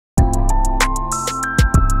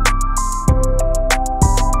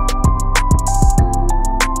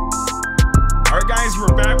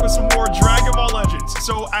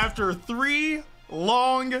after 3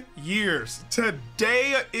 long years,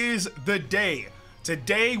 today is the day.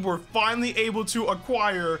 Today, we're finally able to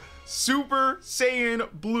acquire Super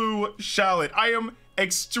Saiyan Blue Shallot. I am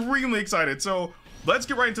extremely excited. So let's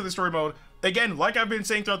get right into the story mode. Again, like I've been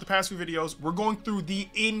saying throughout the past few videos, we're going through the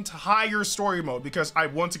entire story mode because I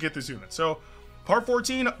want to get this unit. So part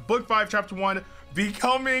 14, book 5, chapter 1,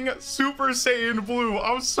 becoming Super Saiyan Blue.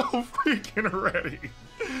 I'm so freaking ready.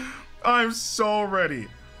 I'm so ready.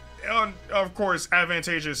 And of course,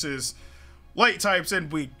 advantageous is light types,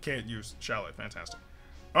 and we can't use Shallot. Fantastic.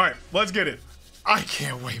 All right, let's get it. I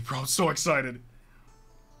can't wait, bro. I'm so excited.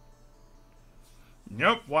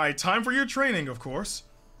 Yep, why, time for your training, of course.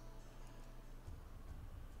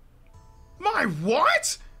 My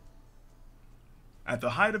what? At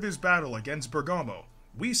the height of his battle against Bergamo,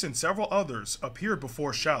 Whis and several others appeared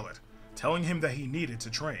before Shallot, telling him that he needed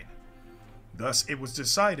to train. Thus, it was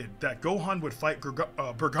decided that Gohan would fight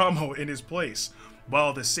Bergamo in his place,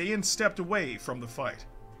 while the Saiyans stepped away from the fight.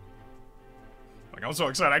 Like, I'm so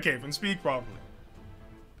excited I can't even speak properly.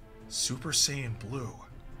 Super Saiyan Blue.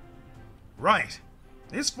 Right.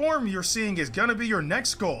 This form you're seeing is gonna be your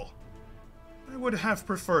next goal. I would have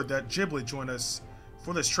preferred that Ghibli join us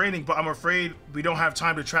for this training, but I'm afraid we don't have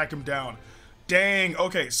time to track him down. Dang,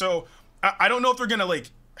 okay, so I don't know if they're gonna, like,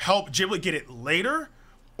 help Ghibli get it later,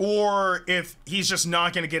 or if he's just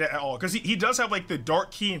not gonna get it at all. Because he does have, like, the Dark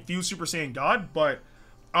Key infused Super Saiyan God, but,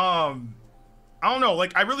 I don't know,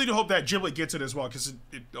 like, I really do hope that Ghibli gets it as well, because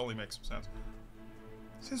it only makes sense.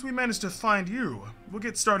 Since we managed to find you, we'll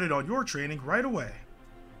get started on your training right away.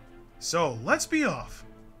 So, let's be off.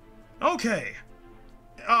 Okay.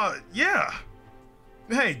 Yeah.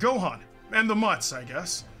 Hey, Gohan, and the Mutts, I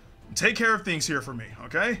guess. Take care of things here for me,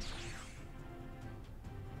 okay?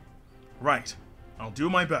 Right. I'll do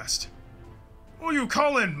my best. Who you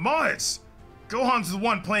calling Mutts? Gohan's the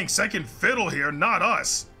one playing second fiddle here, not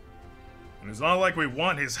us. And it's not like we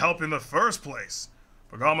want his help in the first place.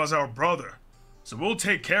 Bergamo's our brother, so we'll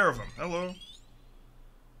take care of him. Hello.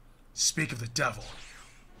 Speak of the devil.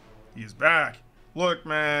 He is back. Look,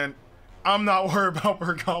 man, I'm not worried about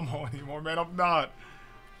Bergamo anymore, man. I'm not.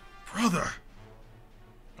 Brother.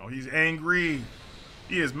 Oh, he's angry.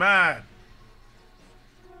 He is mad.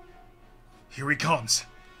 Here he comes.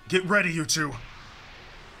 Get ready, you two.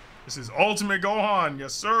 This is Ultimate Gohan,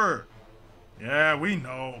 yes sir. Yeah, we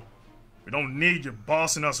know. We don't need you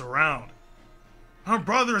bossing us around. Our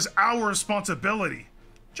brother is our responsibility.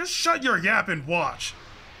 Just shut your yap and watch.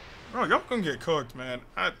 Bro, y'all gonna get cooked, man.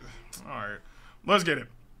 Alright, let's get it.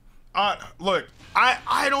 Look,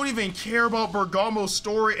 I don't even care about Bergamo's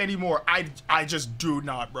story anymore. I just do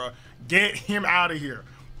not, bro. Get him out of here.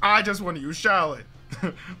 I just want to use Shallot.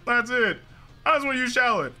 That's it. I just want to use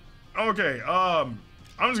Shallot. Okay, I'm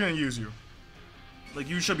just gonna use you. Like,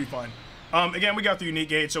 you should be fine. Again, we got the unique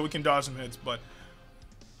gauge, so we can dodge some hits, but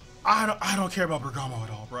I don't care about Bergamo at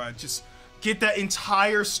all, bro. Just get that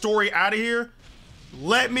entire story out of here.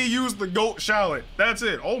 Let me use the GOAT Shallot. That's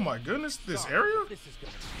it. Oh my goodness, this area?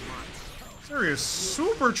 This area is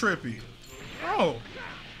super trippy. Oh.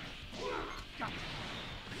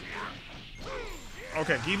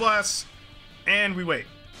 Okay, Ki Blast. And we wait.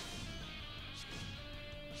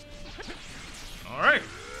 Alright.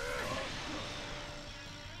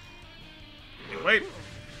 Wait.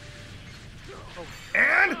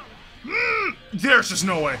 And? There's just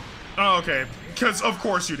no way. Oh, okay. Because of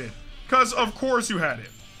course you did. Because of course you had it.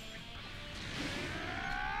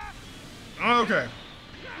 Okay.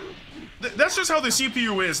 That's just how the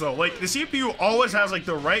CPU is, though. Like, the CPU always has, like,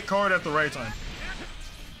 the right card at the right time.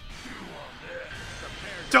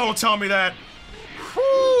 Don't tell me that.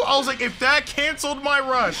 Whew, I was like, if that canceled my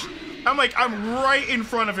rush, I'm like, I'm right in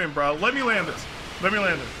front of him, bro. Let me land this. Let me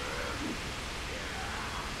land it.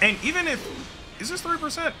 And even if... Is this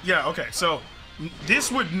 3%? Yeah, okay. So,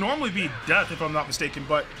 this would normally be death, if I'm not mistaken,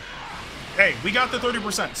 but... Hey, we got the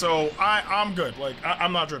 30%, so I'm good. Like,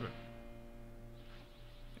 I'm not driven.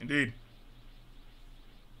 Indeed.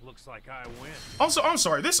 Looks like I win. Also, I'm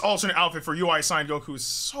sorry, this alternate outfit for UI signed Goku is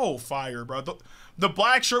so fire, bro. The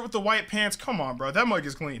black shirt with the white pants, come on, bro. That mug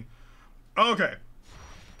is clean. Okay.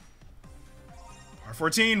 Part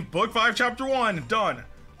 14, Book 5, Chapter 1, done.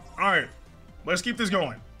 Alright, let's keep this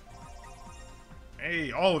going.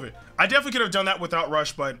 Hey, all of it. I definitely could have done that without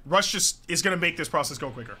Rush, but Rush just is going to make this process go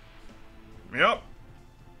quicker. Yep.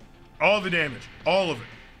 All the damage. All of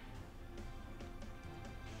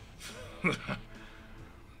it.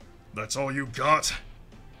 That's all you got?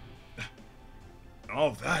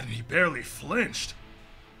 All that and he barely flinched.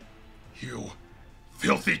 You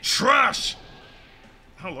filthy trash!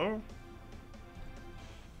 Hello?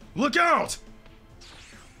 Look out!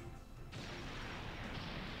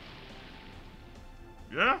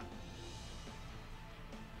 Yeah?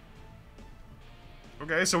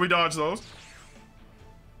 Okay, so we dodge those.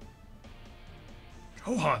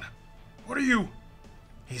 Gohan, what are you?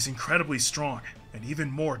 He's incredibly strong and even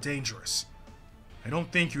more dangerous. I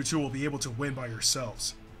don't think you two will be able to win by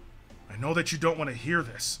yourselves. I know that you don't want to hear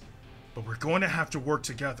this, but we're going to have to work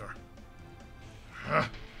together.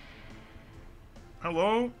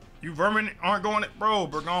 Hello? You vermin aren't going to... Bro,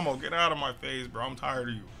 Bergamo, get out of my face, bro. I'm tired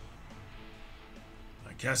of you.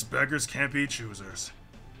 I guess beggars can't be choosers.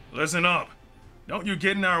 Listen up. Don't you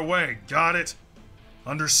get in our way, got it?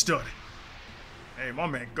 Understood. Hey, my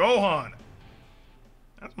man, Gohan.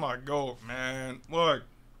 That's my GOAT, man. Look,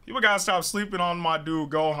 people gotta stop sleeping on my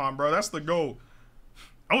dude Gohan, bro. That's the GOAT.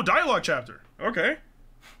 Oh, dialogue chapter. Okay.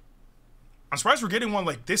 I'm surprised we're getting one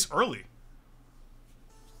like this early.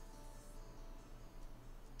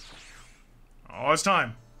 Oh, it's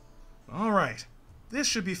time. All right. This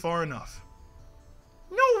should be far enough.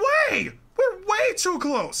 No way! We're way too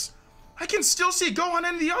close. I can still see Gohan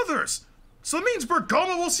and the others. So it means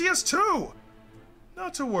Bergamo will see us too.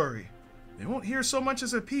 Not to worry. They won't hear so much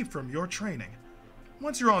as a peep from your training.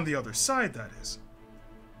 Once you're on the other side, that is.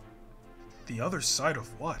 The other side of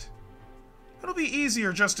what? It'll be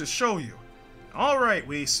easier just to show you. All right,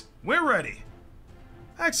 Whis. We're ready.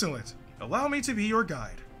 Excellent. Allow me to be your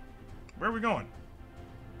guide. Where are we going?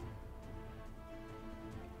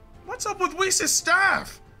 What's up with Whis'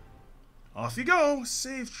 staff? Off you go.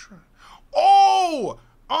 Safe try. Oh!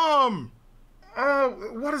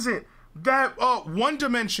 What is it? That, one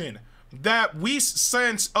dimension that Whis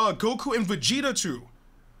sent, Goku and Vegeta to.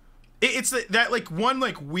 It's that, like, one,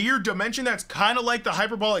 like, weird dimension that's kind of like the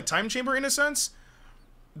hyperbolic time chamber in a sense.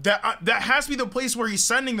 That has to be the place where he's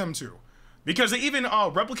sending them to. Because they even,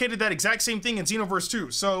 replicated that exact same thing in Xenoverse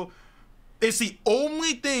 2. So, it's the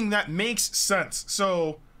only thing that makes sense.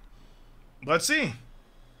 So, let's see.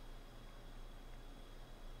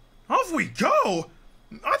 Off we go?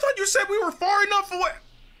 I thought you said we were far enough away.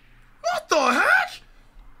 What the heck?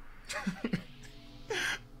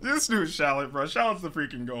 This dude Shallot, bro. Shallot's the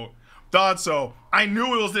freaking GOAT. Thought so. I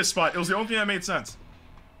knew it was this spot. It was the only thing that made sense.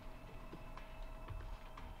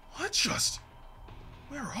 What just?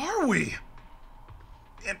 Where are we?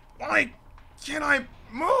 And why can't I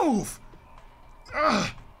move? Ugh.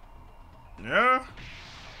 Yeah?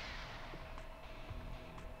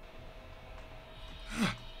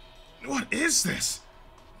 What is this?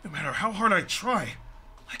 No matter how hard I try,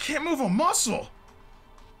 I can't move a muscle.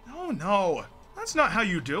 No, that's not how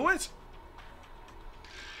you do it.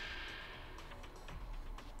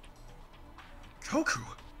 Goku,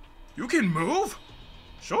 you can move?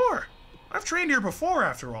 Sure, I've trained here before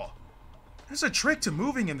after all. There's a trick to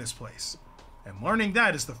moving in this place, and learning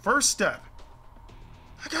that is the first step.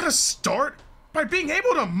 I gotta start by being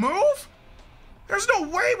able to move? There's no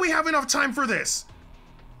way we have enough time for this.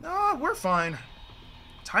 No, we're fine.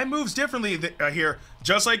 Time moves differently here,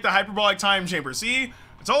 just like the hyperbolic time chamber. See?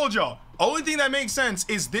 I told y'all. Only thing that makes sense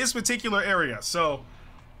is this particular area. So,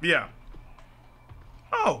 yeah.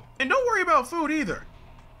 Oh, and don't worry about food either.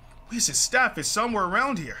 Whis' staff is somewhere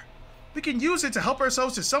around here. We can use it to help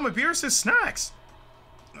ourselves to some of Beerus' snacks.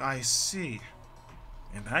 I see.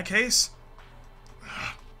 In that case...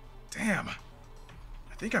 damn. I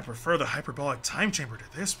think I prefer the hyperbolic time chamber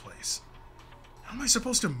to this place. How am I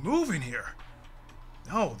supposed to move in here?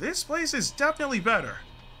 No, this place is definitely better.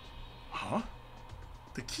 Huh?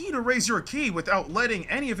 The key to raise your ki without letting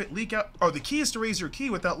any of it leak out, or the key is to raise your ki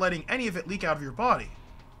without letting any of it leak out of your body.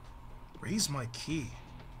 Raise my ki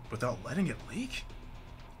without letting it leak?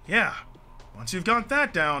 Yeah, once you've got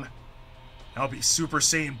that down, I'll be Super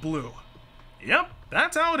Saiyan Blue. Yep,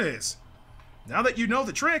 that's how it is. Now that you know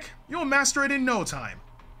the trick, you'll master it in no time.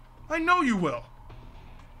 I know you will.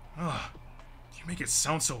 Ugh. You make it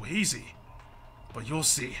sound so easy. But you'll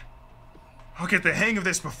see. I'll get the hang of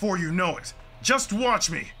this before you know it. Just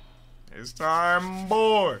watch me. It's time,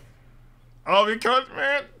 boy. Oh, because,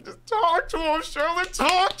 man, just talk to him, Shirley.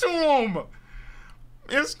 Talk to him.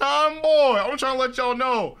 It's time, boy. I'm trying to let y'all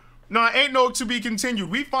know. Nah, ain't no to be continued.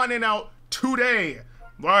 We finding out today.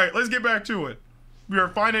 All right, let's get back to it. We are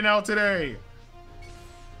finding out today.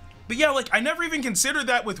 But yeah, like, I never even considered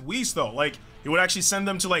that with Whis, though. Like, it would actually send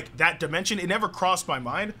them to, like, that dimension. It never crossed my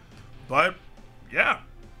mind. But, yeah.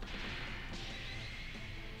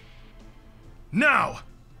 Now!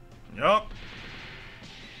 Yup.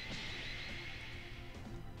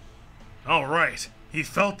 Alright, he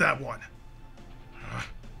felt that one.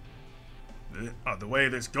 The way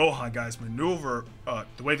this Gohan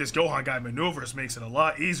guy maneuvers makes it a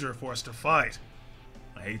lot easier for us to fight.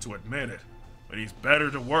 I hate to admit it, but he's better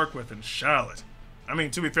to work with than Shallot. I mean,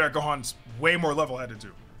 to be fair, Gohan's way more level-headed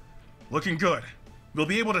too. Looking good. We'll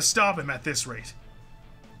be able to stop him at this rate.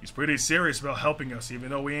 He's pretty serious about helping us, even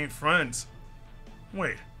though we ain't friends.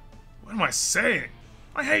 Wait, what am I saying?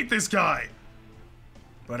 I hate this guy!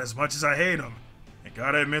 But as much as I hate him, I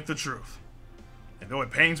gotta admit the truth. And though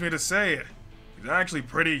it pains me to say it, he's actually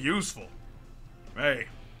pretty useful. Hey,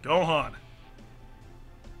 Gohan.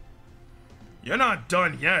 You're not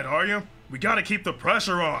done yet, are you? We gotta keep the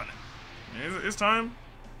pressure on. It's time.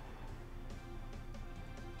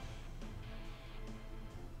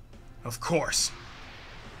 Of course.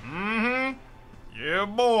 Mm-hmm. Yeah,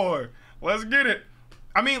 boy. Let's get it.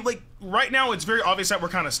 I mean, like, right now it's very obvious that we're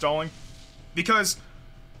kind of stalling. Because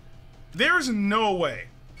there's no way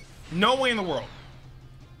in the world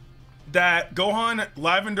that Gohan,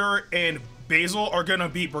 Lavender, and Basil are gonna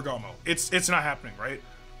beat Bergamo. It's not happening, right?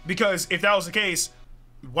 Because if that was the case,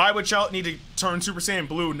 why would Shallot need to turn Super Saiyan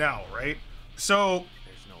Blue now, right? So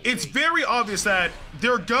it's very obvious that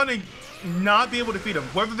they're gonna not be able to defeat him.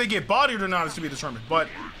 Whether they get bodied or not is to be determined. But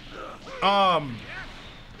I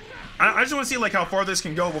just want to see like how far this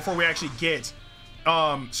can go before we actually get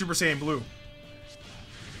Super Saiyan Blue.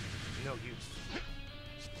 No use.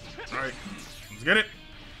 All right, let's get it.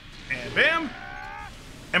 And bam.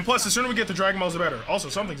 And plus, the sooner we get the Dragon Balls, the better. Also,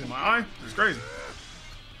 something's in my eye. It's crazy.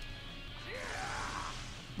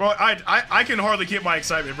 Bro, I can hardly keep my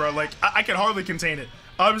excitement, bro. Like, I can hardly contain it.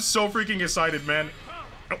 I'm so freaking excited, man.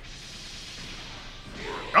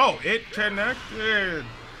 Oh, it connected.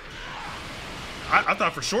 I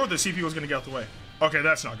thought for sure the CPU was going to get out the way. Okay,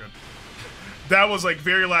 that's not good. That was, like,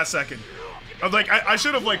 very last second. Like, I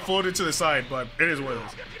should have, like, floated to the side, but it is what it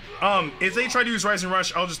is. If they try to use Rise and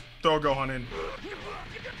Rush, I'll just throw Gohan in.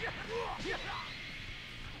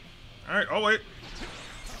 Alright, oh wait.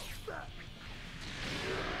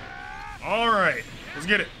 Alright, let's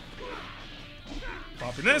get it.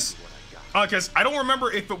 Popping this. Because I don't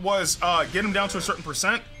remember if it was get him down to a certain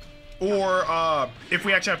percent or if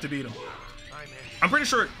we actually have to beat him. I'm pretty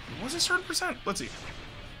sure it was a certain percent. Let's see.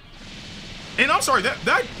 And I'm sorry,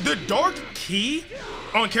 that the dark key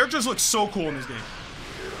on characters looks so cool in this game.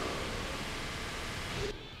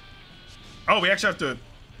 Oh, we actually have to.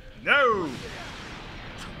 No.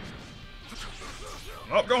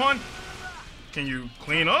 Oh, Gohan. Can you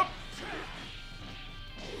clean up?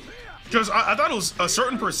 Because I thought it was a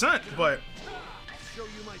certain percent, but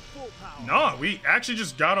no, we actually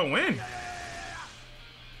just gotta win.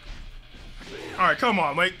 All right, come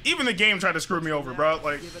on, like even the game tried to screw me over, bro.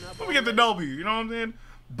 Like, let me get the W, you know what I'm saying?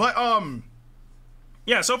 But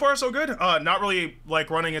yeah, so far so good. Not really like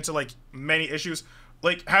running into like many issues.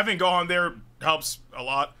 Like having Gohan there helps a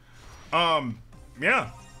lot.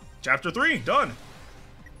 Yeah, chapter 3 done.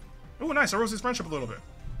 Oh, nice. I rose his friendship a little bit.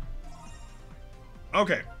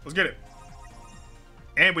 Okay, let's get it.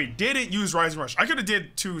 And we didn't use Rise and Rush. I could have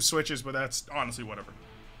did 2 switches, but that's honestly whatever.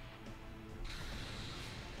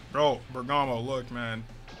 Bro, Bergamo, look, man.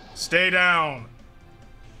 Stay down.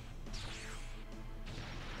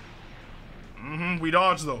 We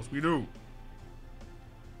dodge those. We do.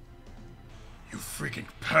 You freaking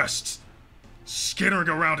pests. Skittering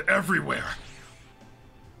around everywhere.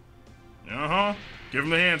 Uh-huh. Give him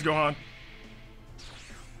the hands, Gohan.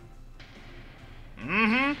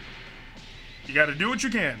 You gotta do what you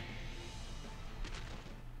can.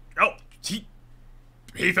 Oh,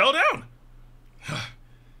 he fell down.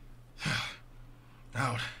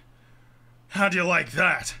 How'd you like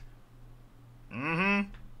that?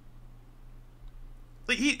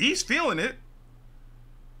 He's feeling it.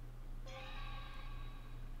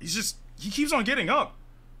 He keeps on getting up.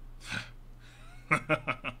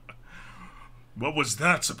 What was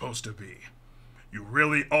that supposed to be? You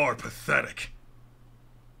really are pathetic.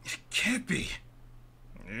 It can't be.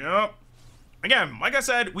 Yep. Again, like I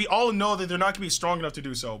said, we all know that they're not gonna be strong enough to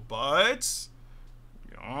do so, but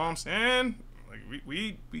you know what I'm saying? Like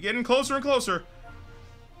we getting closer and closer.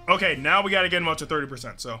 Okay, now we gotta get him up to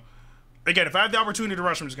 30%. So again, if I have the opportunity to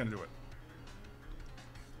rush, I'm just gonna do it.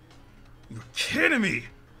 You're kidding me?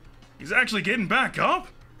 He's actually getting back up?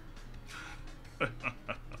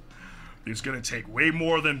 It's gonna take way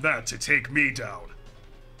more than that to take me down.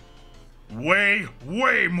 Way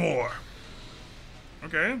more.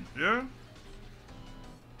 Okay, yeah.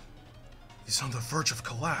 He's on the verge of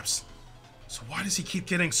collapse. So why does he keep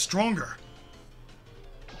getting stronger?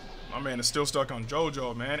 My man is still stuck on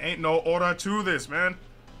JoJo, man. Ain't no order to this, man.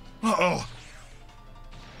 Uh-oh.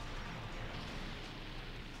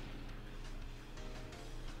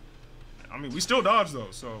 I mean, we still dodge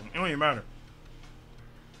though, so it don't even matter.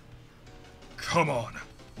 Come on,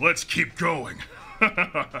 let's keep going.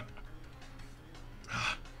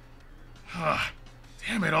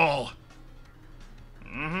 Damn it all.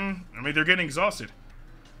 I mean, they're getting exhausted.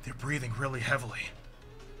 They're breathing really heavily.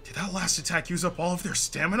 Did that last attack use up all of their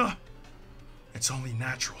stamina? It's only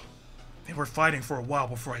natural. They were fighting for a while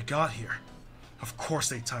before I got here. Of course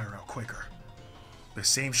they tire out quicker. The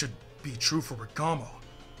same should be true for Bergamo,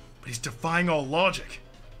 but he's defying all logic.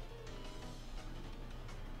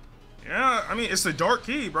 Yeah, I mean, it's the dark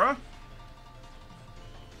key, bruh.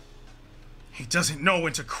 He doesn't know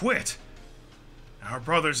when to quit. Our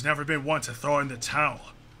brother's never been one to throw in the towel.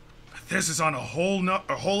 But this is on a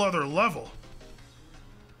whole other level.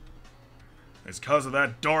 It's because of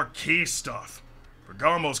that dark key stuff.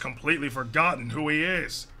 Bergamo's completely forgotten who he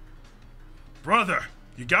is. Brother,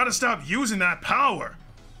 you gotta stop using that power.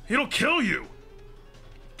 It'll kill you.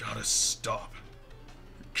 Gotta stop.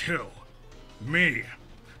 Kill me.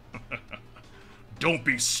 Don't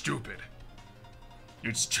be stupid.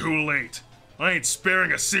 It's too late. I ain't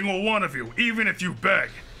sparing a single one of you, even if you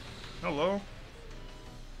beg. Hello?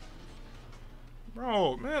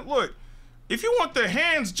 Bro, man, look. If you want the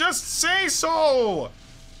hands, just say so.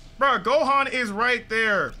 Bro, Gohan is right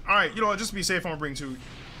there. Alright, you know what, just to be safe, I'm gonna bring two.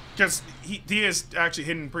 Because he is actually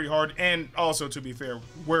hitting pretty hard, and also, to be fair,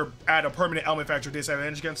 we're at a permanent element factor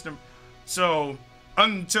disadvantage against him. So,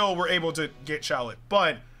 until we're able to get Shallot.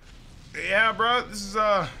 But, yeah, bro, this is,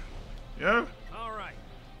 yeah. Alright,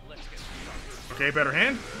 let's get started. Okay, better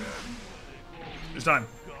hand. This time.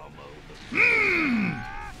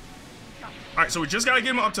 Alright, so we just gotta get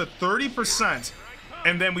him up to 30%,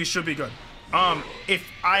 and then we should be good. If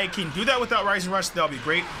I can do that without Rising Rush, that'll be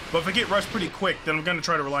great. But if I get rushed pretty quick, then I'm gonna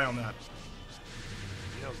try to rely on that.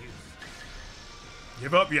 No use.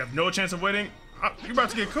 Give up, you have no chance of winning. You're about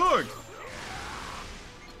to get cooked.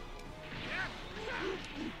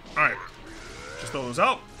 Alright. Just throw those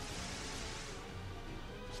out.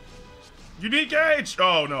 Unique Age!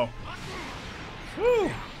 Oh, no.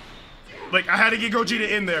 Whew. Like, I had to get Gogeta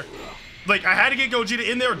in there. Like, I had to get Gogeta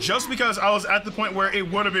in there just because I was at the point where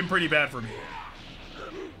it would have been pretty bad for me.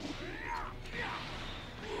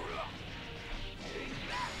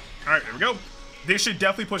 Alright, there we go. This should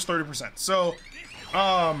definitely push 30%. So,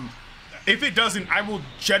 if it doesn't, I will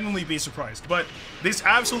genuinely be surprised. But this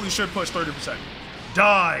absolutely should push 30%.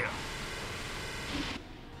 Die!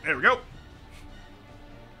 There we go.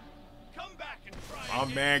 Come back and try. Oh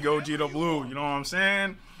man, Gogeta Blue, you know what I'm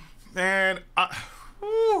saying? Man, I'm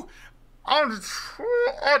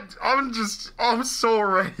so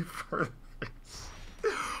ready for this.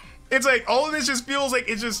 It's like, all of this just feels like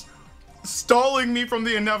it's just stalling me from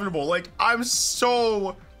the inevitable. Like, I'm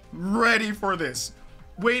so ready for this.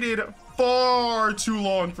 Waited far too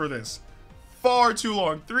long for this. Far too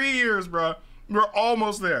long. 3 years, bruh. We're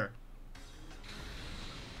almost there.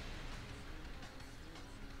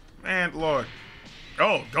 Man, Lord.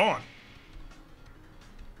 Oh, gone.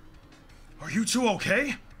 Are you two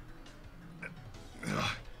okay?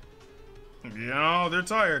 Yeah, they're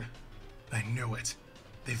tired. I knew it.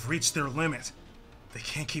 They've reached their limit. They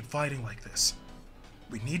can't keep fighting like this.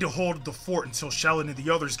 We need to hold the fort until Shallot and the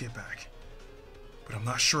others get back. But I'm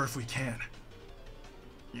not sure if we can.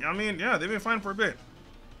 Yeah, I mean, yeah, they've been fighting for a bit.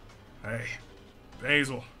 Hey,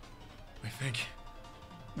 Basil, I think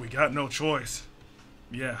we got no choice.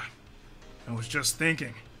 Yeah, I was just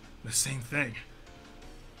thinking the same thing.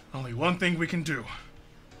 Only one thing we can do.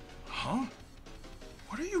 Huh?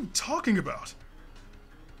 What are you talking about?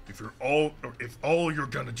 If all you're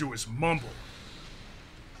gonna do is mumble,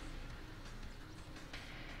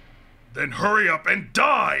 then hurry up and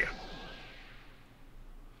die!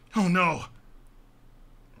 Oh no.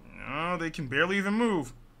 No, they can barely even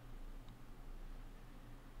move.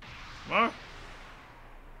 What?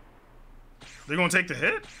 They're gonna take the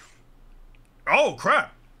hit? Oh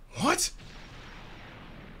crap! What?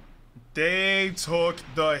 They took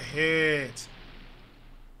the hit.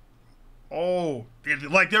 Oh,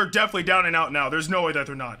 like they're definitely down and out now. There's no way that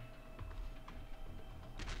they're not.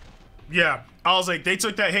 Yeah, I was like, they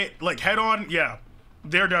took that hit like head on. Yeah,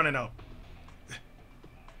 they're down and out.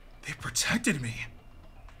 They protected me.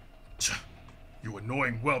 You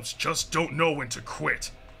annoying whelps just don't know when to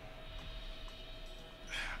quit.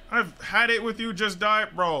 I've had it with you, just die.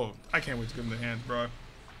 Bro, I can't wait to give him the hands, bro.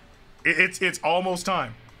 It's almost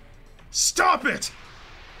time. Stop it!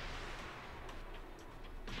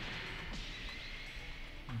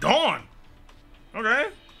 Gone. Okay.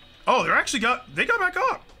 Oh, they got back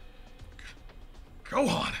up.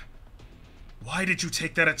 Gohan, why did you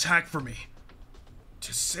take that attack for me?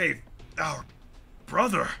 To save our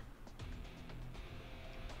brother.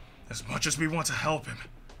 As much as we want to help him,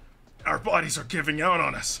 our bodies are giving out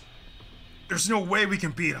on us. There's no way we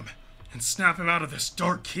can beat him and snap him out of this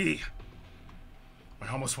dark key. I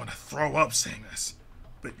almost want to throw up saying this,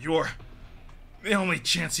 but you're the only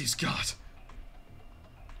chance he's got.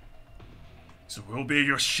 So we'll be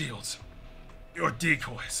your shields, your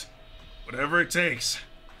decoys, whatever it takes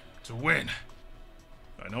to win.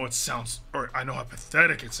 I know it sounds, or I know how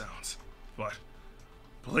pathetic it sounds, but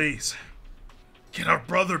please, get our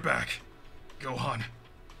brother back, Gohan.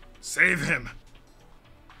 Save him.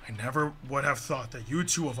 I never would have thought that you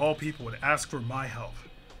two of all people would ask for my help.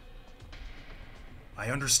 I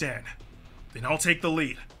understand. Then I'll take the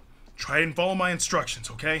lead. Try and follow my instructions,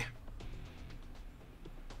 okay?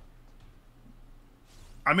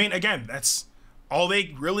 I mean, again, that's all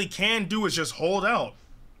they really can do is just hold out.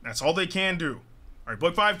 That's all they can do. Alright,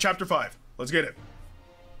 Book 5, Chapter 5. Let's get it.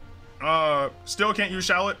 Still can't use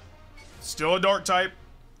Shallot. Still a dark type.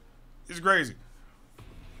 It's crazy.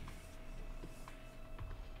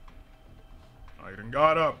 I done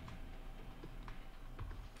got up.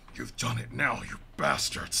 You've done it now, you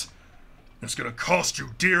bastards. It's gonna cost you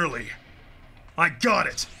dearly. I got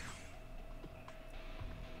it.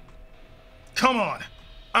 Come on.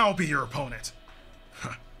 I'll be your opponent.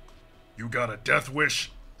 You got a death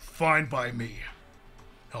wish? Fine by me.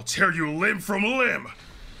 I'll tear you limb from limb.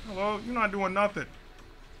 Well, you're not doing nothing.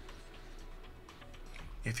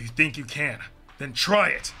 If you think you can, then try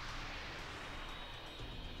it.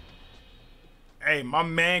 Hey, my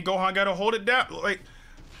man Gohan gotta hold it down. Like,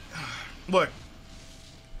 look,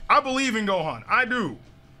 I believe in Gohan. I do.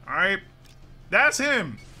 Alright? That's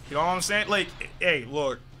him. You know what I'm saying? Like, hey,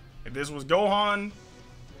 look, if this was Gohan,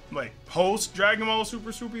 like, post Dragon Ball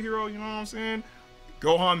superhero, you know what I'm saying?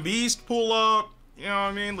 Gohan Beast pull up, you know what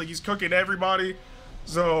I mean? Like, he's cooking everybody.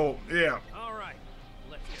 So, yeah. Alright,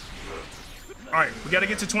 let's get Alright, we gotta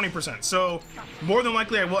get to 20%. So, more than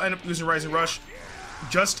likely, I will end up using Rising Rush.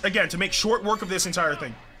 Just, again, to make short work of this entire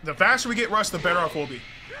thing. The faster we get Rush, the better off we'll be.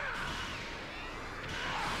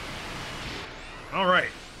 Alright.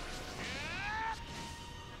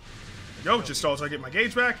 There we go, just stall until I get my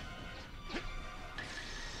gauge back.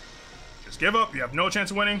 Just give up, you have no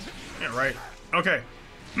chance of winning. Yeah, right. Okay.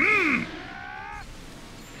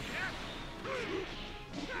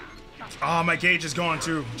 Oh, my gauge is gone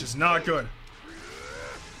too, which is not good.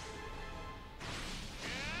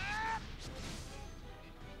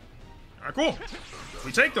 Alright, cool.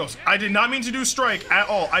 We take those. I did not mean to do strike at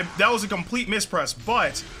all. That was a complete mispress,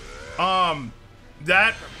 but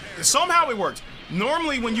that somehow it worked.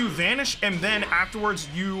 Normally when you vanish and then afterwards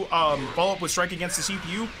you follow up with strike against the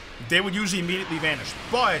CPU, they would usually immediately vanish.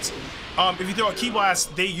 But if you throw a Ki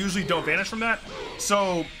Blast, they usually don't vanish from that.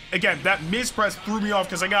 So again, that mispress threw me off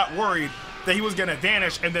because I got worried that he was gonna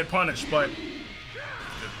vanish and then punish, but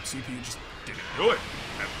the CPU just didn't do it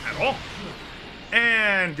at all.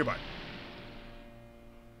 And goodbye.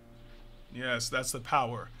 Yes, that's the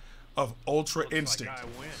power of Ultra Instinct. like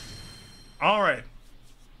I win. Alright.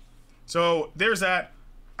 So, there's that.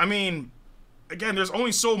 I mean, again, there's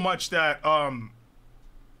only so much that,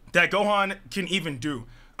 that Gohan can even do.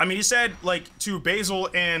 I mean, he said, like, to Basil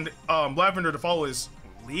and, Lavender to follow his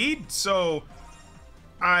lead, so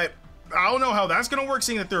I don't know how that's gonna work,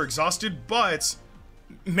 seeing that they're exhausted, but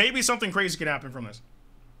maybe something crazy can happen from this.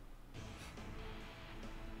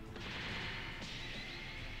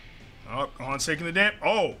 Oh, Gohan's taking the damn.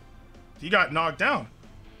 Oh, he got knocked down.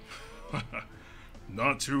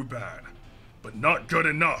 Not too bad, but not good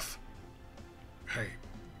enough. Hey,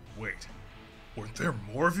 wait. Weren't there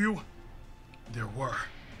more of you? There were.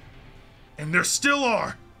 And there still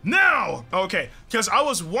are. Now! Okay, because I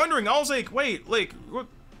was wondering, I was like, wait, like,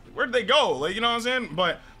 where'd they go? Like, you know what I'm saying?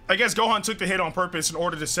 But I guess Gohan took the hit on purpose in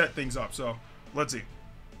order to set things up, so let's see.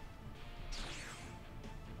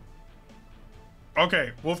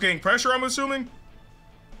 Okay, Wolfgang pressure, I'm assuming?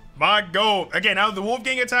 My go. Again, out of the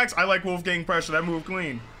Wolfgang attacks, I like Wolfgang pressure. That move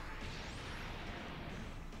clean.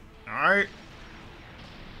 Alright.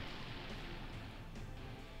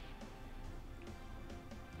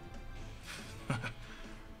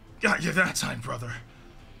 Got you that time, brother.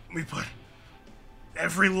 We put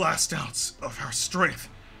every last ounce of our strength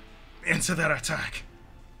into that attack.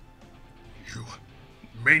 You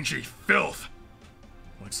mangy filth.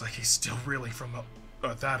 Looks like he's still reeling from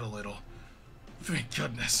that a little. Thank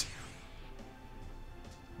goodness.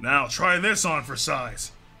 Now try this on for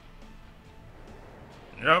size.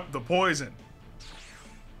 Yep, the poison.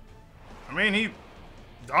 I mean, he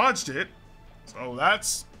dodged it, so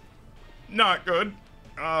that's not good.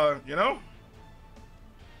 You know?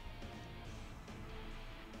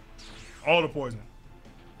 All the poison.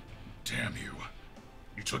 Damn you.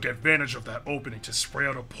 You took advantage of that opening to spray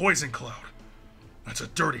out a poison cloud. That's a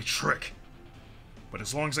dirty trick. But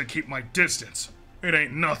as long as I keep my distance, it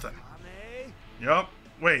ain't nothing. Yup.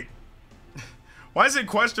 Wait. Why is it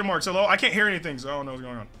question marks? Hello? I can't hear anything, so I don't know what's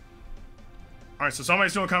going on. Alright, so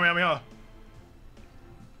somebody's doing Kamehameha.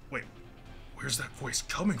 Wait. Where's that voice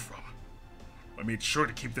coming from? I made sure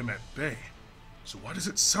to keep them at bay. So why does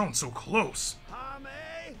it sound so close?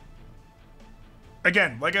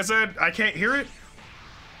 Again, like I said, I can't hear it.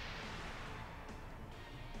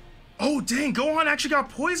 Oh, dang. Gohan actually got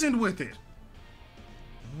poisoned with it.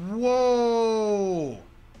 Whoa.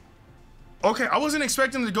 Okay, I wasn't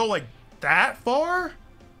expecting to go like that far.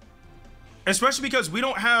 Especially because we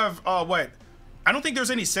don't have, I don't think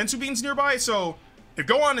there's any senzu beans nearby. So if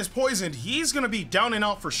Gohan is poisoned, he's going to be down and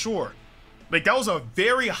out for sure. Like, that was a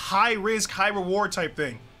very high risk, high reward type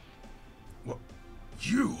thing. What?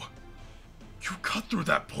 You cut through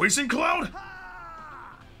that poison cloud?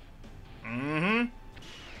 Mm-hmm.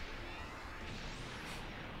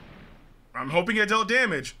 I'm hoping it dealt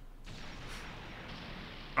damage.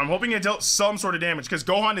 I'm hoping it dealt some sort of damage, because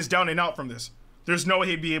Gohan is down and out from this. There's no way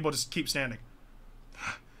he'd be able to keep standing.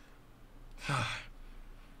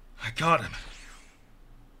 I got him.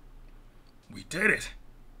 We did it.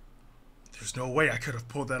 There's no way I could have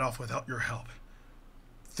pulled that off without your help.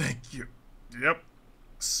 Thank you. Yep.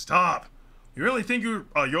 Stop. You really think you're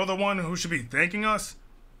the one who should be thanking us?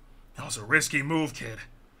 That was a risky move, kid.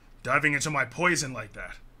 Diving into my poison like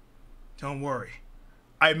that. Don't worry.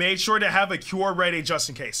 I made sure to have a cure ready just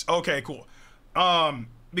in case. Okay, cool.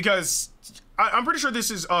 Because I'm pretty sure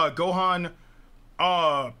this is Gohan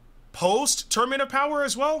post Tournament of Power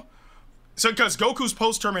as well. So because Goku's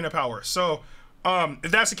post Tournament of Power. So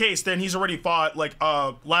if that's the case, then he's already fought like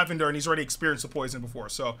Lavender and he's already experienced the poison before.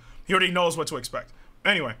 So he already knows what to expect.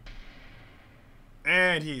 Anyway.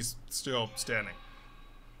 And he's still standing.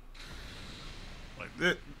 Like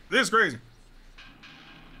this is crazy.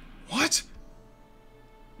 What?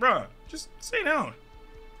 Bruh, just stay down.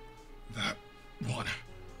 That one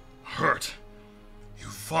hurt. You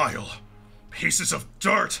vile pieces of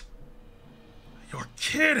dirt. You're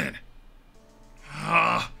kidding.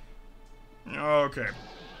 Ah. Okay.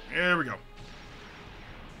 Here we go.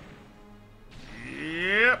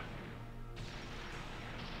 Yep.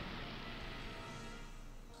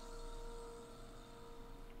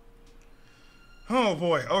 Oh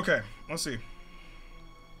boy. Okay. Let's see.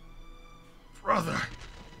 Brother.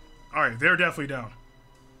 Alright, they're definitely down.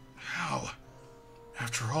 How?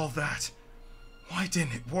 After all that, why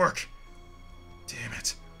didn't it work? Damn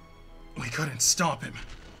it. We couldn't stop him.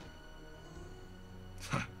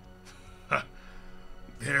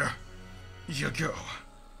 There you go.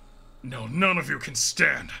 Now none of you can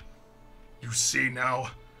stand. You see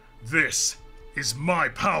now? This is my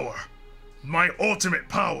power. My ultimate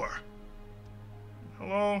power.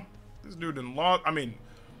 Hello? This dude didn't lost. I mean,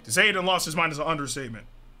 to say he didn't lost his mind is an understatement.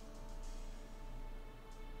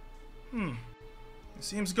 It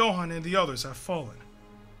seems Gohan and the others have fallen.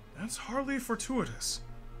 That's hardly fortuitous.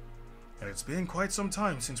 And it's been quite some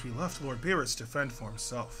time since we left Lord Beerus to fend for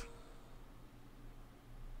himself.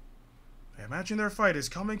 I imagine their fight is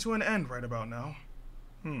coming to an end right about now.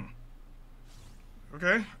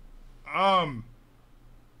 Okay.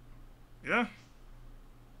 Yeah.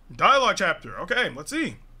 Dialogue chapter. Okay, let's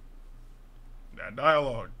see. That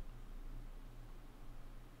dialogue.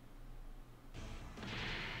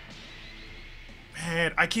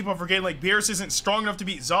 Man, I keep on forgetting, like, Beerus isn't strong enough to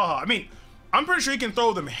beat Zaha. I mean, I'm pretty sure he can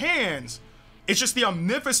throw them hands. It's just the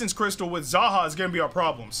Omnipotence Crystal with Zaha is going to be our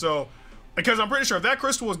problem. So, because I'm pretty sure if that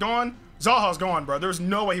crystal was gone, Zaha's gone, bro. There's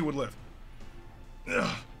no way he would live.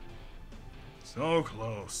 Ugh. So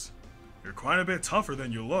close. You're quite a bit tougher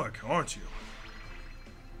than you look, aren't you?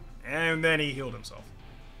 And then he healed himself.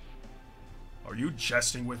 Are you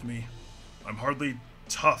jesting with me? I'm hardly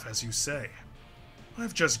tough, as you say.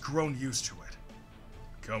 I've just grown used to it.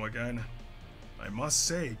 Come again? I must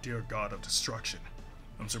say, dear God of destruction,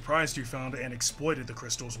 I'm surprised you found and exploited the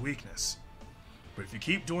crystal's weakness. But if you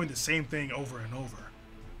keep doing the same thing over and over,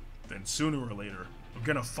 then sooner or later, I'm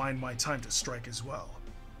gonna find my time to strike as well.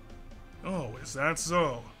 Oh, is that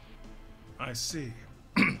so? I see.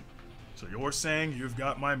 So you're saying you've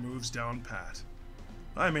got my moves down pat.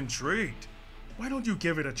 I'm intrigued. Why don't you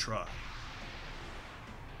give it a try?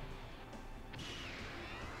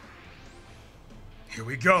 Here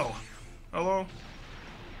we go. Hello?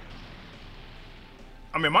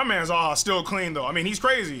 I mean, my man's still clean, though. I mean, he's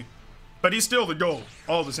crazy, but he's still the goal,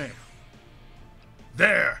 all the same.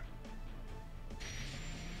 There.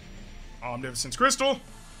 Omnipotence Crystal.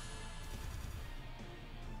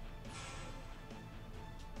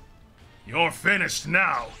 You're finished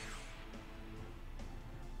now.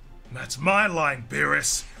 That's my line,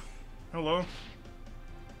 Beerus. Hello?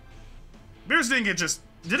 Beerus didn't get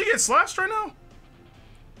did he get slashed right now?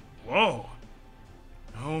 Whoa.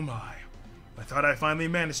 Oh my. I thought I finally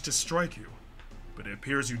managed to strike you, but it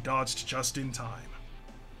appears you dodged just in time.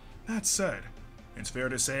 That said, it's fair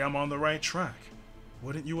to say I'm on the right track.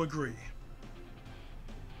 Wouldn't you agree?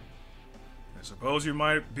 I suppose you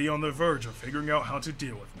might be on the verge of figuring out how to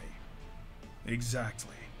deal with me.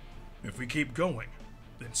 Exactly. If we keep going,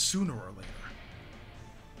 then sooner or later,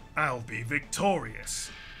 I'll be victorious.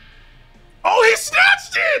 Oh, he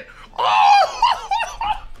snatched it! Oh!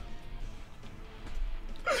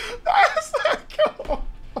 That's that cool.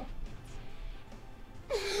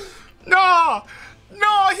 No!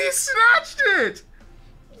 No, he snatched it!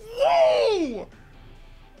 Whoa!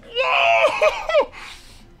 Whoa!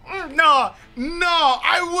 No, no,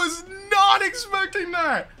 I was not expecting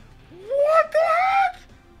that. What the heck?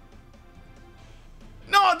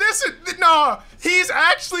 No, no, he's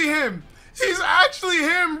actually him. He's actually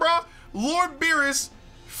him, bro. Lord Beerus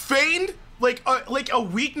feigned like a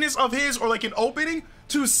weakness of his or like an opening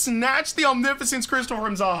to snatch the Omnificence Crystal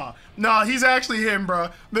from Zaha. Nah, he's actually him, bro.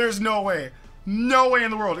 There's no way. No way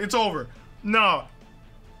in the world. It's over. No.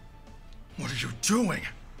 What are you doing?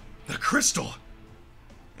 The crystal.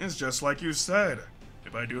 It's just like you said.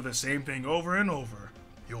 If I do the same thing over and over,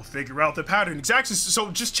 you'll figure out the pattern. Exactly.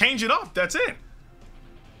 So just change it up. That's it.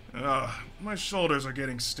 My shoulders are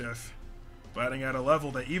getting stiff. Fighting at a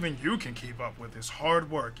level that even you can keep up with is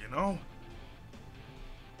hard work, you know?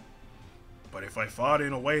 But if I fought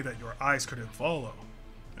in a way that your eyes couldn't follow,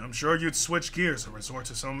 I'm sure you'd switch gears and resort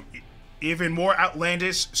to some even more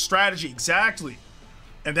outlandish strategy. Exactly.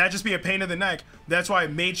 And that'd just be a pain in the neck. That's why I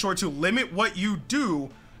made sure to limit what you do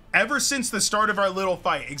ever since the start of our little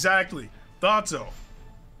fight. Exactly. Thought so.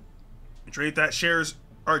 A trait that shares,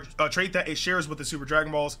 or a trait that it shares with the Super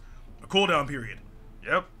Dragon Balls, a cooldown period.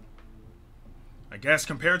 Yep. I guess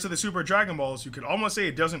compared to the Super Dragon Balls, you could almost say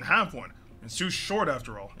it doesn't have one. It's too short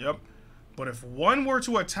after all. Yep. But if one were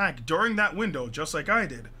to attack during that window, just like I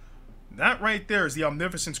did, that right there is the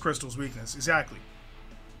Omnificence Crystal's weakness. Exactly.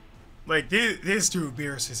 Like, this dude,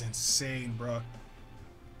 Beerus, is insane, bruh.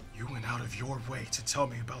 You went out of your way to tell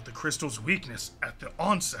me about the crystal's weakness at the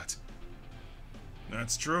onset.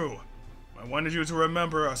 That's true. I wanted you to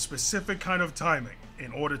remember a specific kind of timing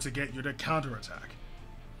in order to get you to counterattack.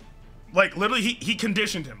 Like, literally, he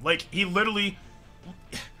conditioned him. Like, he literally...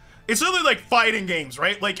 It's literally like fighting games,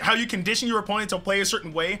 right? Like, how you condition your opponent to play a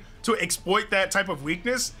certain way to exploit that type of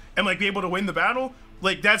weakness and, like, be able to win the battle.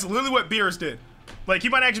 Like, that's literally what Beerus did. Like, he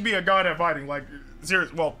might actually be a god at fighting. Like,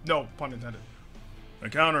 serious. Well, no, pun intended. A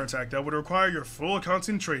counterattack that would require your full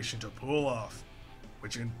concentration to pull off,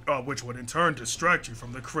 which would in turn distract you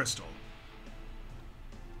from the crystal.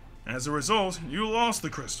 As a result, you lost the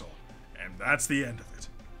crystal, and that's the end of it.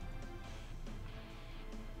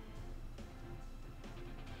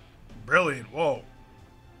 Brilliant, whoa.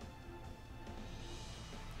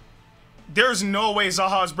 There's no way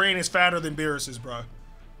Zaha's brain is fatter than Beerus's, bro.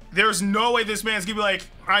 There's no way this man's gonna be like,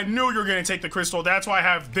 I knew you were gonna take the crystal, that's why I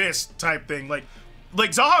have this type thing. Like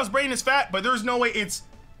Zaha's brain is fat, but there's no way it's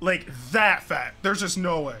like that fat. There's just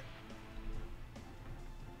no way.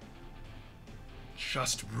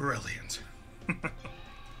 Just brilliant.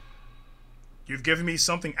 You've given me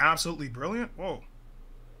something absolutely brilliant? Whoa.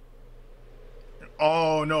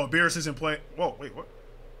 Oh no, Beerus isn't playing. Whoa, wait, what?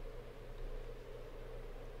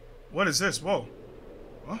 What is this? Whoa.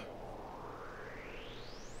 What?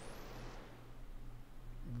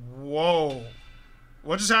 Whoa.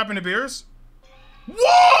 What just happened to Beerus?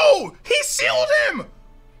 Whoa! He sealed him!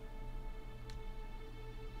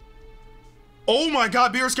 Oh my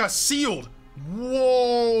god, Beerus got sealed.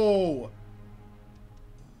 Whoa.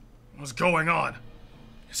 What's going on?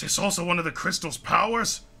 Is this also one of the crystal's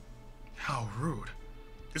powers? How rude.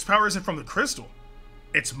 This power isn't from the crystal.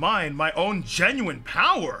 It's mine, my own genuine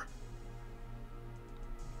power.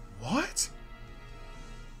 What?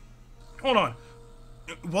 Hold on.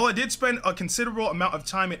 While I did spend a considerable amount of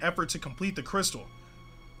time and effort to complete the crystal,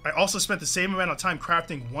 I also spent the same amount of time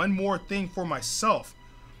crafting one more thing for myself.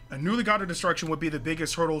 I knew the God of Destruction would be the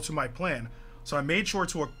biggest hurdle to my plan, so I made sure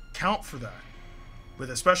to account for that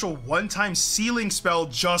with a special one-time sealing spell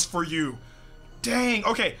just for you. Dang,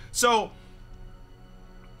 okay, so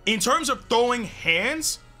in terms of throwing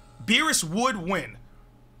hands, Beerus would win,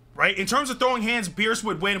 right? In terms of throwing hands, Beerus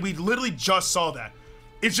would win. We literally just saw that.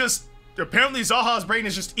 It's just, apparently Zaha's brain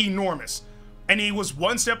is just enormous, and he was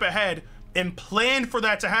one step ahead and planned for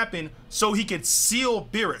that to happen so he could seal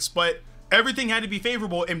Beerus, but everything had to be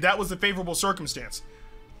favorable, and that was the favorable circumstance.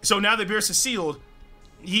 So now that Beerus is sealed,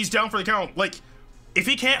 he's down for the count. Like, if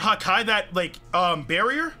he can't Hakai that, like,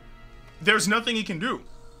 barrier, there's nothing he can do.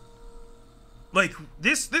 Like,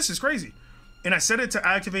 this is crazy. and I set it to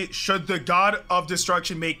activate should the God of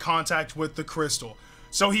Destruction make contact with the crystal.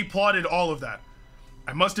 So he plotted all of that.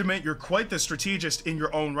 I must admit, you're quite the strategist in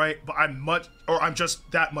your own right, but I'm just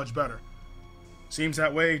that much better. Seems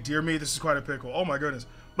that way. Dear me, this is quite a pickle. Oh my goodness.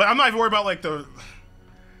 But I'm not even worried about like the...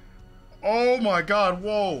 Oh my god,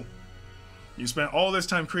 whoa. You spent all this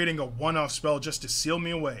time creating a one-off spell just to seal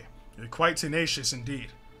me away. You're quite tenacious indeed.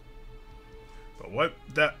 But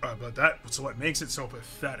that's what makes it so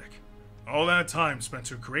pathetic. All that time spent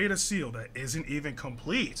to create a seal that isn't even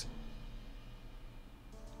complete.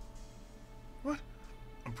 What?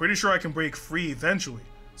 I'm pretty sure I can break free eventually.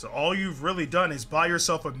 So all you've really done is buy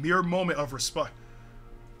yourself a mere moment of respite.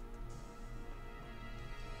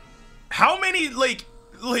 How many, like,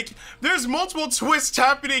 there's multiple twists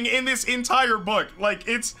happening in this entire book. Like,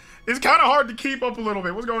 it's kind of hard to keep up a little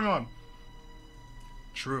bit. What's going on?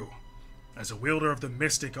 True. As a wielder of the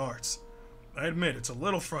mystic arts, I admit it's a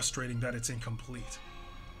little frustrating that it's incomplete.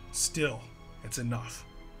 Still, it's enough.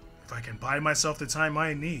 If I can buy myself the time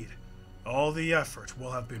I need, all the effort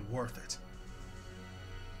will have been worth it.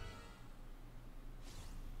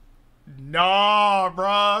 Nah,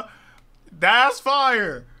 bruh. That's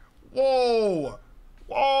fire. Whoa.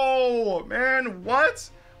 Whoa, man, what?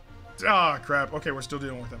 Ah, crap. Okay, we're still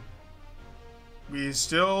dealing with him. We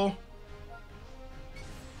still...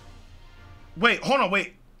 Wait, hold on,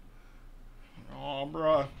 wait. Oh,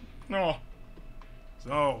 bruh. No.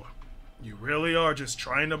 So, you really are just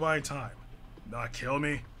trying to buy time, not kill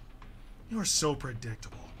me? You're so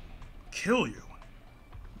predictable. Kill you?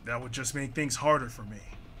 That would just make things harder for me.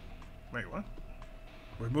 Wait, what?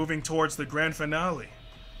 We're moving towards the grand finale,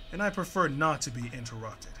 and I prefer not to be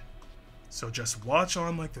interrupted. So just watch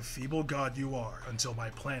on like the feeble god you are until my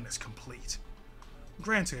plan is complete.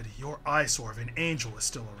 Granted, your eyesore of an angel is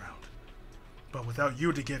still around. But without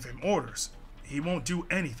you to give him orders, he won't do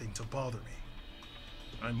anything to bother me.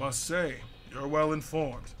 I must say, you're well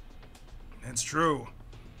informed. It's true.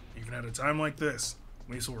 Even at a time like this,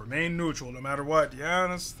 Lisa will remain neutral no matter what. Yeah,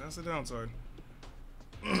 that's the downside.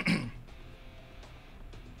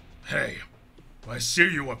 Hey, I see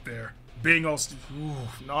you up there, being all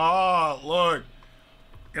nah, look.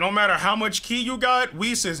 It don't matter how much ki you got,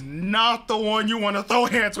 Whis is not the one you want to throw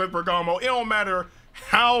hands with, Bergamo. It don't matter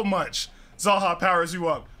how much Zaha powers you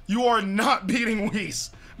up. You are not beating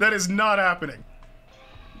Whis. That is not happening.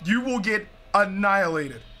 You will get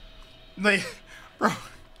annihilated. Like, bro,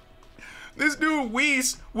 this dude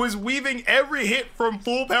Whis was weaving every hit from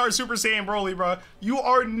full power Super Saiyan Broly, bro. You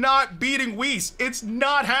are not beating Whis. It's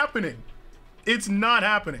not happening. It's not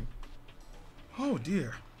happening. Oh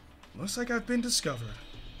dear. Looks like I've been discovered.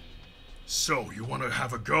 So, you want to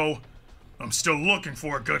have a go? I'm still looking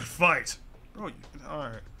for a good fight. Bro,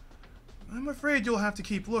 alright. I'm afraid you'll have to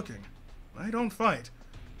keep looking. I don't fight.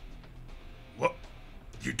 What?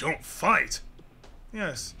 You don't fight?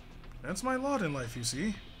 Yes. That's my lot in life, you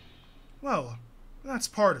see. Well, that's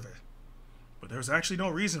part of it. But there's actually no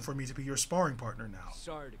reason for me to be your sparring partner now.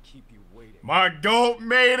 Sorry to keep you waiting. My goat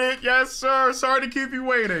made it! Yes, sir! Sorry to keep you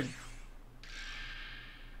waiting.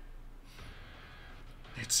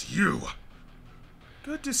 It's you.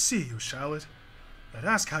 Good to see you, Shallot. I'd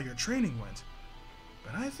ask how your training went,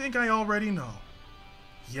 but I think I already know.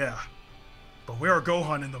 Yeah, but where are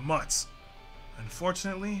Gohan and the Mutts?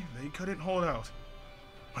 Unfortunately, they couldn't hold out.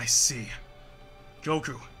 I see.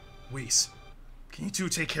 Goku, Whis, can you two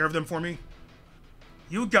take care of them for me?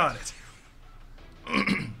 You got it.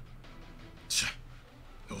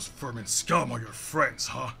 Those vermin scum are your friends,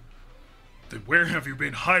 huh? Then where have you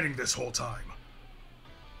been hiding this whole time?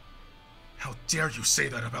 How dare you say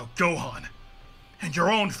that about Gohan and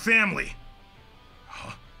your own family?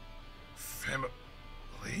 Huh? Family?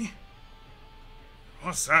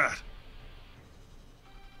 What's that?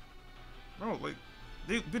 Bro, like,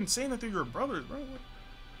 they've been saying that they're your brothers, bro.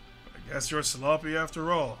 I guess you're sloppy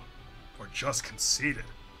after all. Or just conceited.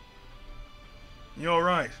 You're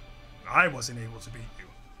right. I wasn't able to beat you.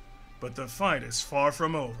 But the fight is far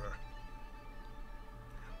from over.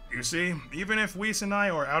 You see, even if Whis and I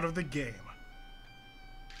are out of the game,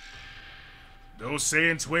 those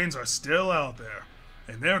Saiyan twins are still out there,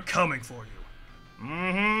 and they're coming for you.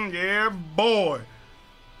 Yeah, boy.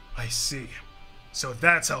 I see. So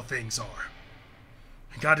that's how things are.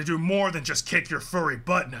 I gotta do more than just kick your furry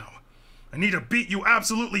butt now. I need to beat you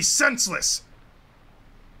absolutely senseless.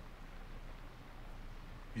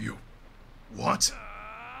 You... what?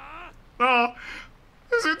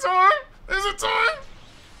 Is it time? Is it time?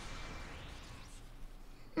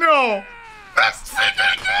 No. Let's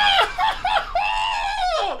freaking go!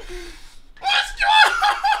 Let's go!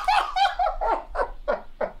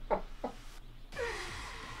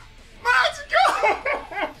 Let's go!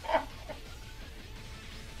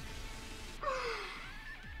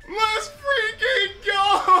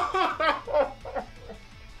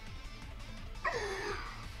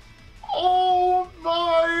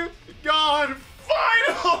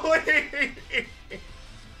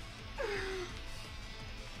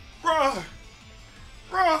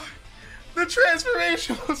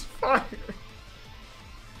 transformation was fire.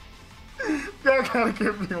 Y'all gotta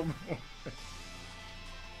give me a moment.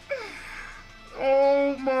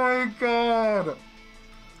 Oh my god.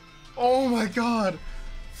 Oh my god.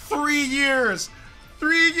 3 years.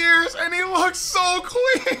 3 years and he looks so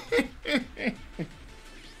clean.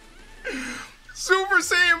 Super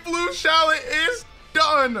Saiyan Blue Shallot is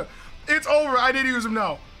done. It's over. I need to use him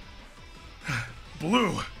now.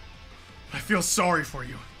 Blue, I feel sorry for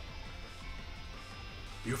you.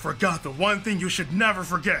 You forgot the one thing you should never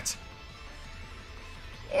forget.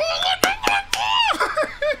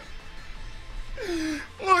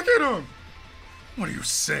 Look at him. What are you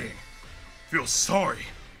saying? Feel sorry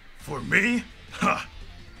for me? Ha!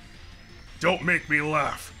 Don't make me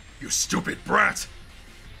laugh, you stupid brat.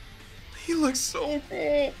 He looks so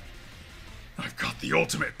cool. I've got the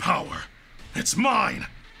ultimate power. It's mine.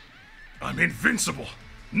 I'm invincible.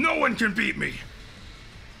 No one can beat me.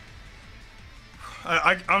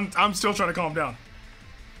 I'm still trying to calm down.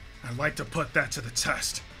 I'd like to put that to the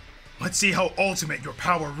test. Let's see how ultimate your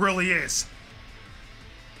power really is.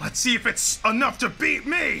 Let's see if it's enough to beat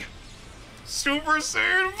me. Super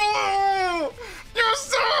Saiyan Blue! Yes,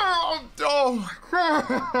 sir! Oh my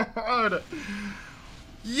god!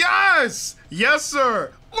 Yes! Yes,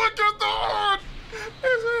 sir! Look at that!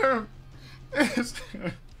 It's him! It's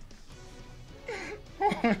him!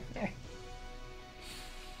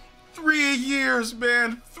 3 years,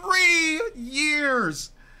 man! 3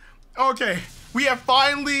 years! Okay, we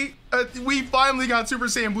finally got Super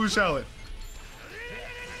Saiyan Blue Shallot.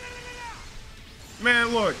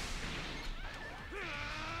 Man, look.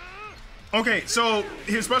 Okay, so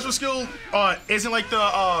his special skill isn't like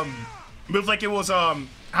the move like it was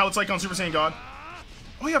how it's like on Super Saiyan God.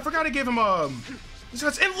 Oh yeah, I forgot to give him and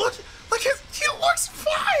look like he looks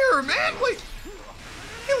fire, man. Like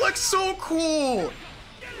he looks so cool.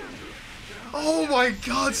 Oh my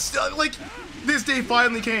god, like this day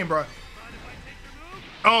finally came, bro.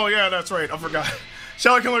 Oh yeah, that's right. I forgot.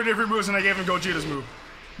 Shallot can learn different moves, and I gave him Gogeta's move.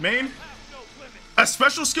 Main, a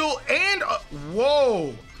special skill, and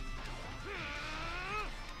whoa.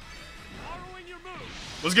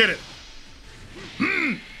 Let's get it.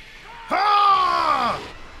 Ha!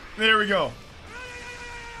 There we go.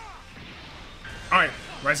 All right,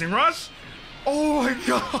 Rising Rush. Oh my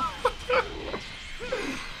god.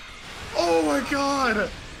 Oh my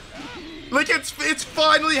god. Like it's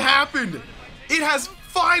finally happened. It has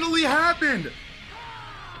finally happened.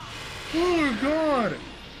 Oh my god.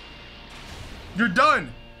 You're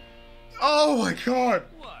done. Oh my god.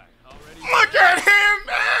 Look at him,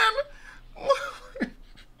 man.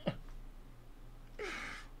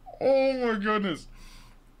 Oh my goodness.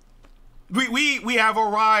 We have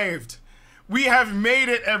arrived. We have made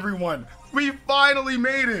it, everyone. We finally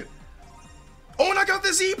made it. Oh, and I got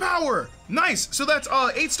the Z power. Nice. So that's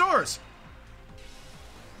 8 stars.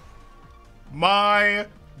 My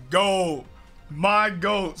goat. My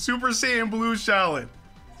goat. Super Saiyan Blue Shallot.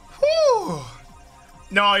 Whew.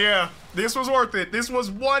 No, yeah. This was worth it. This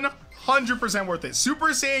was 100% worth it. Super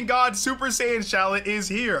Saiyan God, Super Saiyan Shallot is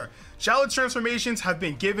here. Shallot's transformations have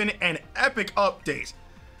been given an epic update.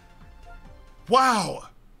 Wow.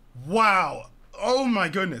 Wow. Oh my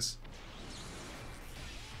goodness.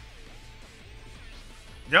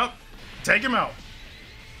 Yep. Take him out.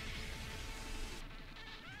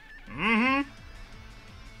 Mm-hmm.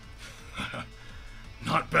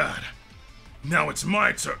 Not bad. Now it's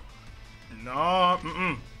my turn. No,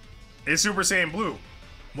 It's Super Saiyan Blue.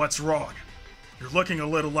 What's wrong? You're looking a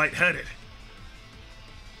little lightheaded.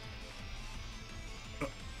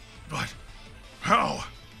 But how?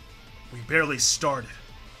 We barely started,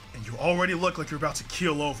 and you already look like you're about to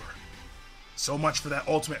keel over. So much for that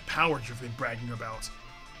ultimate power you've been bragging about.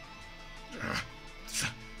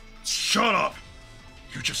 Shut up!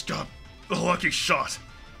 You just got a lucky shot.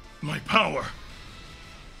 My power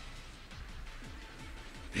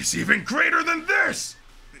is even greater than this!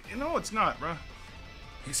 You know it's not, bruh.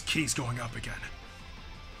 His key's going up again.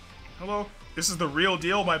 Hello? This is the real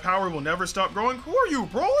deal? My power will never stop growing? Who are you,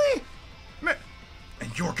 Broly? Man,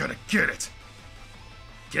 and you're gonna get it.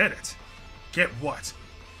 Get it? Get what?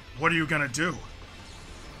 What are you gonna do?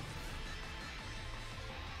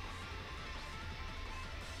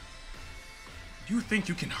 You think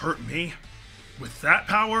you can hurt me? With that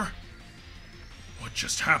power? What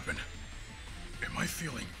just happened? Am I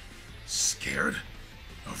feeling scared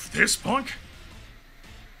of this punk?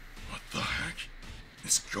 What the heck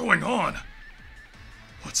is going on?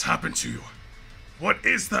 What's happened to you? What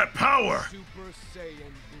is that power? Super Saiyan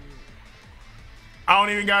Blue. I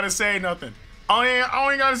don't even gotta say nothing. I don't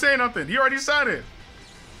even gotta say nothing. He already said it.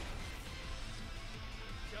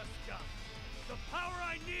 Just stop.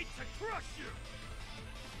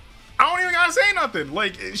 I don't even gotta say nothing.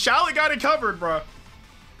 Like, Shallot got it covered, bro.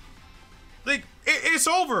 Like, it's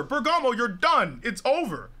over. Bergamo, you're done. It's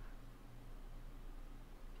over.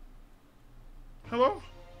 Hello?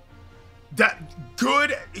 That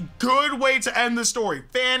good way to end the story.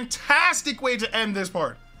 Fantastic way to end this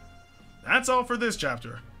part. That's all for this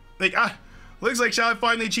chapter. Like, looks like Shallot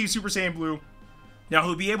finally achieved Super Saiyan Blue. Now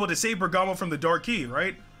he'll be able to save Bergamo from the Dark Key,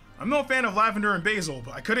 right? I'm no fan of Lavender and Basil,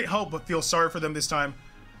 but I couldn't help but feel sorry for them this time.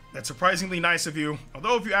 That's surprisingly nice of you.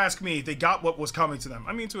 Although if you ask me, they got what was coming to them.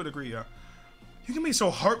 I mean, to a degree, yeah. You can be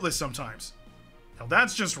so heartless sometimes. Now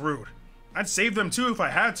that's just rude. I'd save them too if I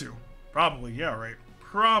had to. Probably, yeah, right.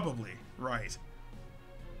 Probably, right.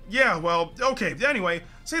 Yeah, well, okay, anyway,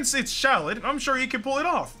 since it's Shallot, I'm sure he can pull it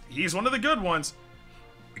off. He's one of the good ones.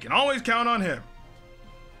 We can always count on him.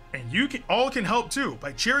 And you all can help too,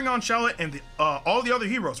 by cheering on Shallot and all the other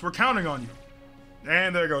heroes. We're counting on you.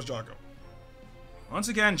 And there goes Jocko. Once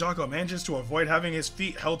again, Jocko manages to avoid having his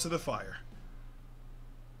feet held to the fire.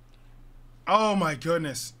 Oh my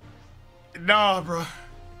goodness. Nah, bro.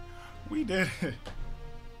 We did it.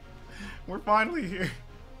 We're finally here.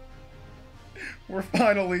 We're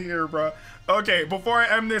finally here, bro. Okay, before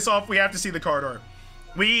I end this off, we have to see the card art.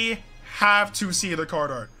 We have to see the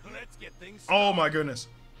card art. Let's get things started. Oh my goodness.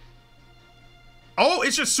 Oh,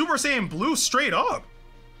 it's just Super Saiyan Blue straight up.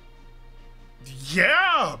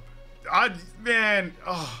 Yeah. Man,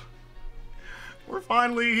 oh. We're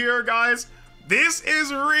finally here, guys. This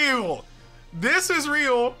is real. This is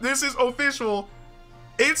real. This is official.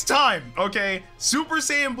 It's time, okay? Super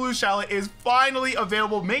Saiyan Blue Shallot is finally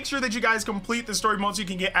available. Make sure that you guys complete the story mode so you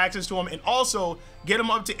can get access to him and also get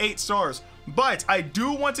him up to 8 stars. But I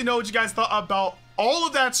do want to know what you guys thought about all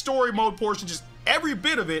of that story mode portion, just every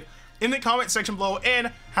bit of it, in the comment section below.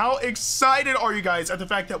 And how excited are you guys at the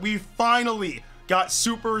fact that we finally got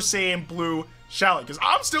Super Saiyan Blue Shallot? Because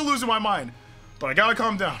I'm still losing my mind, but I gotta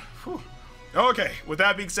calm down. Whew. Okay, with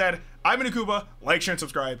that being said, I'm Ndukauba. Like, share, and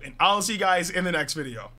subscribe, and I'll see you guys in the next video.